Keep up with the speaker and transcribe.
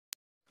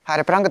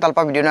Hari perang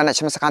ketalpa video na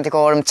cima sakanti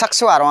ko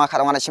caksu arong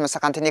akarong na cima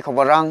sakanti ni ko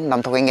borang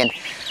nam to kengen.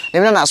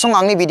 Dimana nasung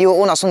angni video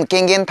o nasung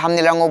kengen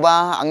thumbnail rang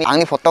oba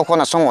angni foto ko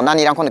nasung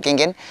onani rang ko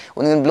kengen.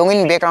 Unin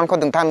blongin background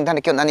ko dengtang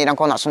dengtang onani rang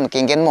ko nasung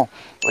kengen mo.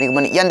 Uri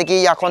kemen ian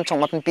diki ya kon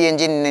chong maten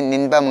PNG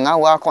ninba mga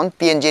wa kon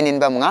PNG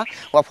ninba mga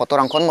wa foto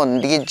rang kon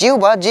mon diki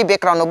jiu ba ji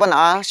background oba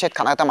na set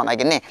kana ta mana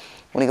genne.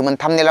 Uni kemen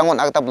thumbnail rang on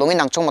agta blongin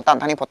nang chong matan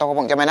thani foto ko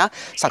bang jamena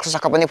saksa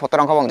sakapani foto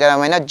rang ko bang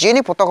jamena jeni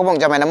foto ko bang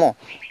jamena mo.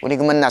 Uni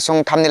kemen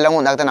nasung thumbnail rang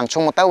on agta nang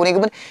chong mata uni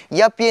kemen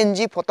ya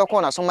PNG foto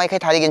ko nasung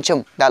Maikai tarigen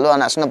chum dalu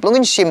nasung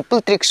blongin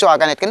simple trick so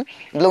aganet ken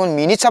blongin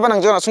minute Saba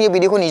Nangjawa nasung ye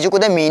video ko niju ko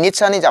da minute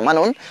sani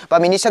jamanon ba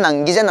minute sa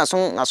nanggijan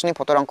nasung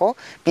foto rang ko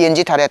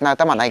PNG tariat na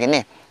ta mana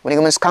genne. Uni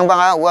kemen skang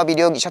banga wa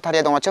video gisa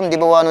tharia dong achum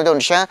dibo wa no don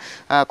sha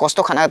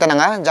kosto khana ta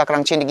nanga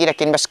jakrang chin digi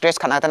rakin ba scratch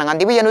khana ta nanga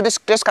dibo yanu de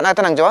scratch khana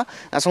ta nangjawa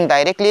nasung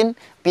directly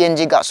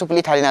PNG ga supli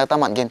tharina ta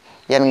manggen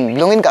yan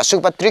blongin ga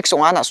sup ba tricks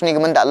onga nasung ni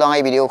kemen da lo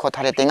ngai video ko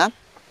tharia tenga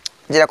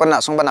jira kon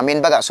nasung ba namin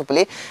ba ga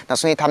supli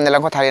nasung ni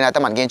thumbnail ko tharina ta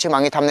manggen chim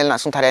angi thumbnail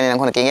nasung tharia ni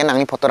nang ko kengen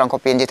nangni foto rang ko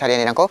PNG tharia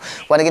ni nang ko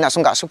wanagi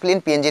nasung ga suplin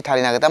PNG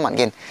tharina ta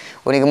manggen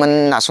uni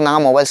kemen nasung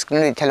nanga mobile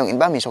screen ni thelong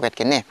inba mi soket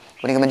kenne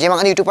uni kemen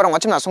jemang ani youtube parang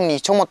achum nasung ni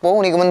chomot po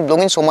uni kemen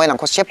blongin somoy nang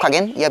ko save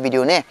kagen ya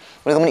video ne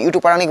uni kemen youtube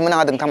parang ni kemen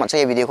nga dengtang matsa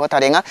ya video ko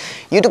tarenga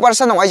youtube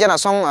parsa nang aja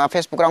nasung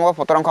facebook rang ko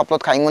foto rang ko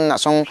upload kaingun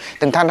nasung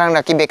dengtang rang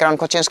raki background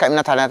ko change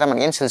kaimna tharina ta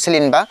manggen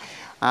silsilin ba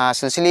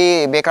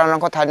silsili background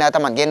ko tharina ta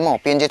manggen mo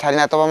PNG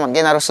tharina ta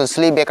manggen aro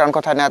silsili background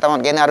ko tharina ta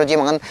manggen aro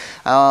jemangan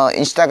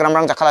instagram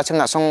rang jakala chim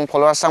nasung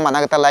followers sang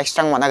mana gata likes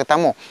sang mana gata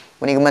mo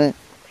uni kemen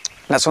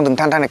nasung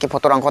dengtang rang ki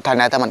foto rang ko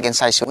tharina ta manggen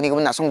size uni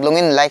kemen nasung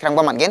blongin like rang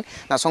ba manggen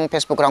nasung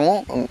facebook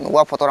rang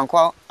wa foto rang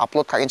ko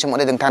upload kagen chim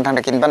ode dengtang rang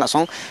rakin ba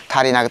nasung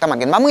tharina gata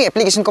manggen mamung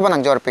application ko ba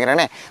nang jor pengrang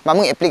ne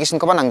mamung application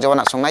ko ba nang jawa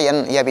nasung na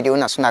yan ya video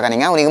nasung naga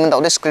ninga uni kemen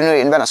daude screen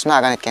in ba nasung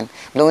naga net ken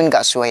blongin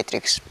ga suai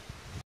tricks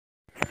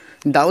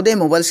daude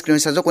mobile screen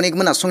sajok onik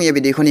mana song ya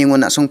video khoni ngon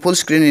nasong full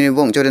screen ni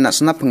bong jore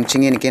nasna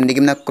phungchinge ni ken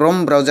digimna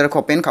chrome browser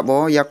ko open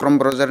khabo ya chrome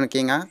browser ni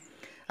kinga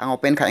ang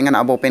open kha ingan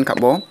abo open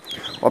khabo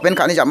open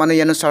khani jamanu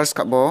yanu search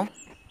khabo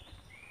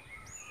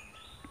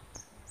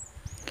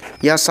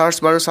ya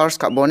search bar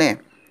search khabo ne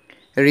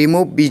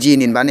remove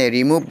bg nin bane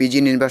remove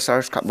bg nin ba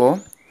search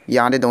khabo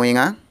ya de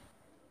doinga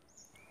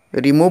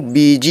remove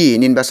bg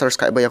nin ba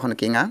search khabo ya khon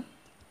kinga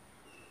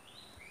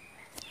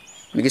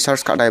nigi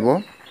search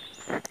khadaibo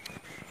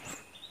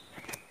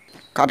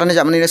katane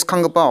jamani res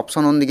khangpa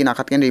option on digi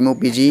nakat ken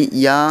remove bg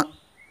ya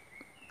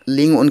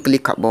link on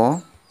click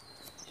khabo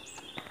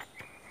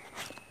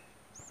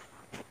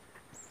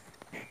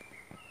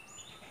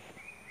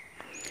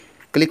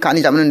click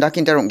khani jamani nda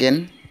kin tarong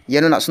gen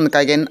yano nasun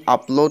kaigen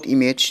upload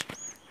image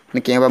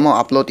nike ba mo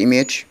upload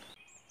image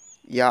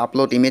ya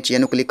upload image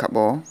yano click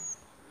khabo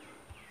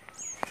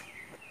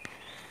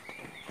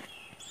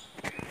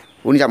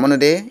uni jamano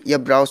de ya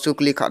browse to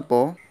click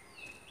khabo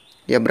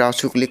ya browse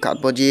to click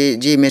khabo ji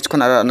image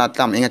kon ara na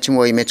tam inga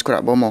chimo image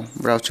kora bo mo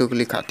browse to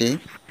click khati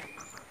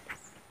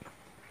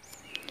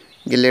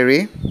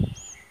gallery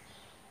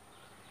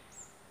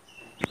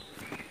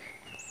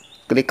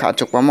click kha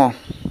chok pa mo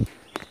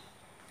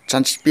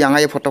chance pianga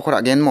ya photo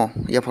kora gen mo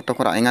ya photo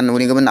kora inga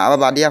nuri gemen aba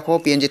badia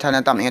ko PNG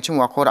tharina tam inga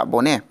chimo kora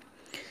bo ne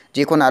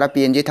ji kon ara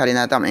PNG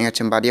tharina tam inga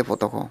chim badia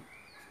photo ko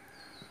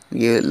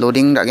ye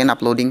loading again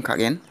uploading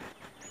again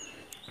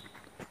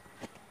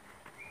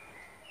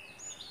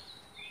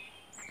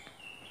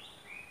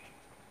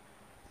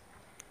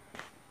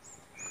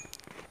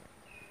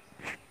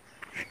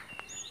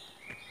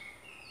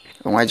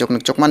ongai jok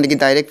chokman digi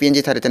direct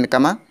PNG tharite ne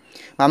kama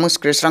mamung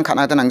scratch rang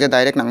khana ta nangja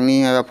direct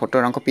nangni photo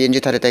rang ko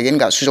PNG tharite gen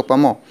ga sujok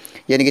pamo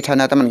yani gi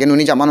thana ta man gen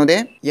uni jamano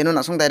de yeno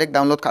nasung direct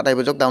download khatai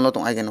bojok download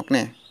ongai gen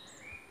okne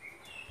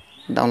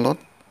download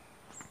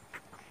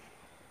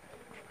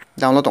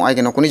ongai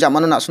gen okuni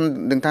jamano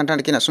nasung dengtang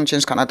tang ki nasung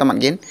change khana ta man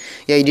gen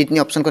ya edit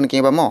ni option kon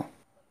ke ba mo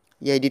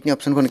ya edit ni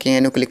option kon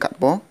ke no click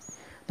khatbo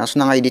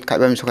nasung nang edit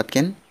khaiba mi sokat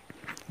ken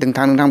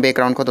dengtang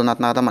background ko donat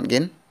na ta man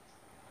gen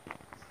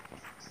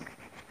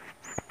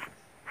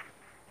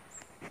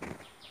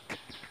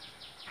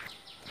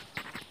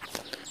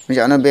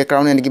jana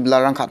background ni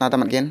blur rang khatna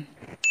tamat gen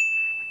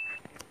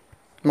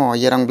mo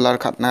yerang blur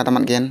khatna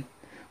tamat gen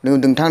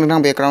dengtang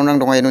background rang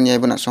dongai no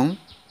nyai buna song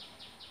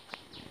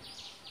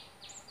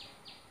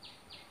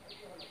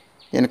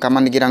yen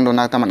kaman digirang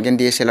dona tamat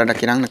gen DSLR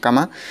dakirang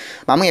nakama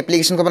mamung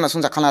application ko bana song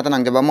jakhala ta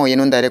nang jaba mo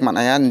yenun direct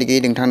manaya digi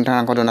dengtang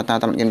ko dona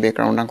tamat gen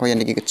background rang ko yen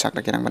digi gitsak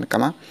dakirang ban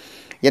kama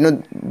yenu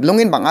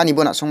blongin banga ni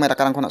bona song mai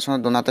rakarang ko na song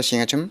dona ta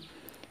singachum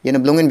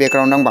yenu blongin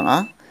background rang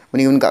banga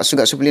uni un ga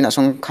supli na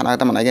song khana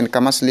ta managen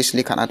kama sli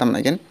khana ta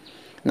managen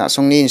na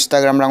song ni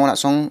instagram rang na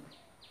song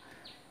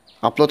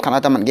upload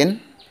khana ta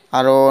managen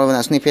aro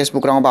na sni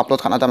facebook rang ba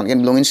upload khana ta managen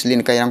blongin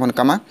slin kai rang kon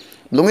kama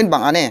blongin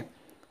bang ane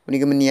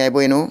uni gemen ni ai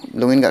boeno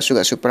blongin ga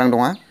suprang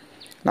donga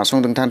na song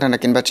dengtang tang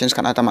kin ba change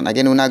khana ta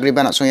managen una agri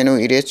ba na song enu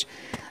erase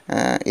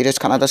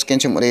khana ta scan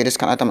chim erase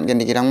khana ta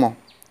managen digirang mo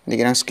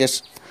digirang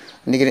sketch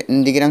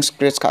digirang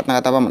scratch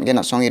khana ta ba managen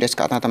na song erase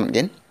khana ta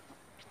managen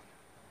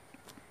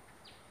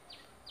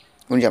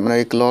un jamana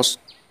close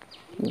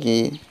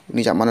gi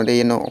ni jak mano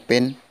de no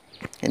open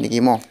ini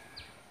gi mo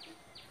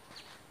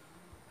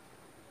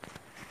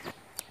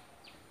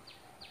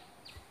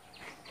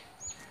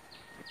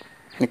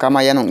ni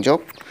kamaya nong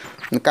jok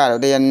ni ka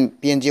de yan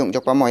PNG ong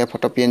jok pa mo ya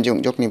photo PNG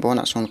ong jok ni bo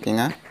na song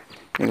pinga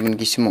ni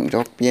gi simong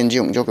jok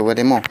PNG ong jok ba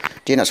de mo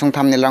ti na song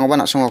thumbnail lang ba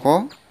na song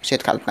ko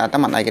set khal na ta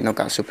man ai ge no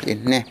ka suplin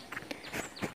ne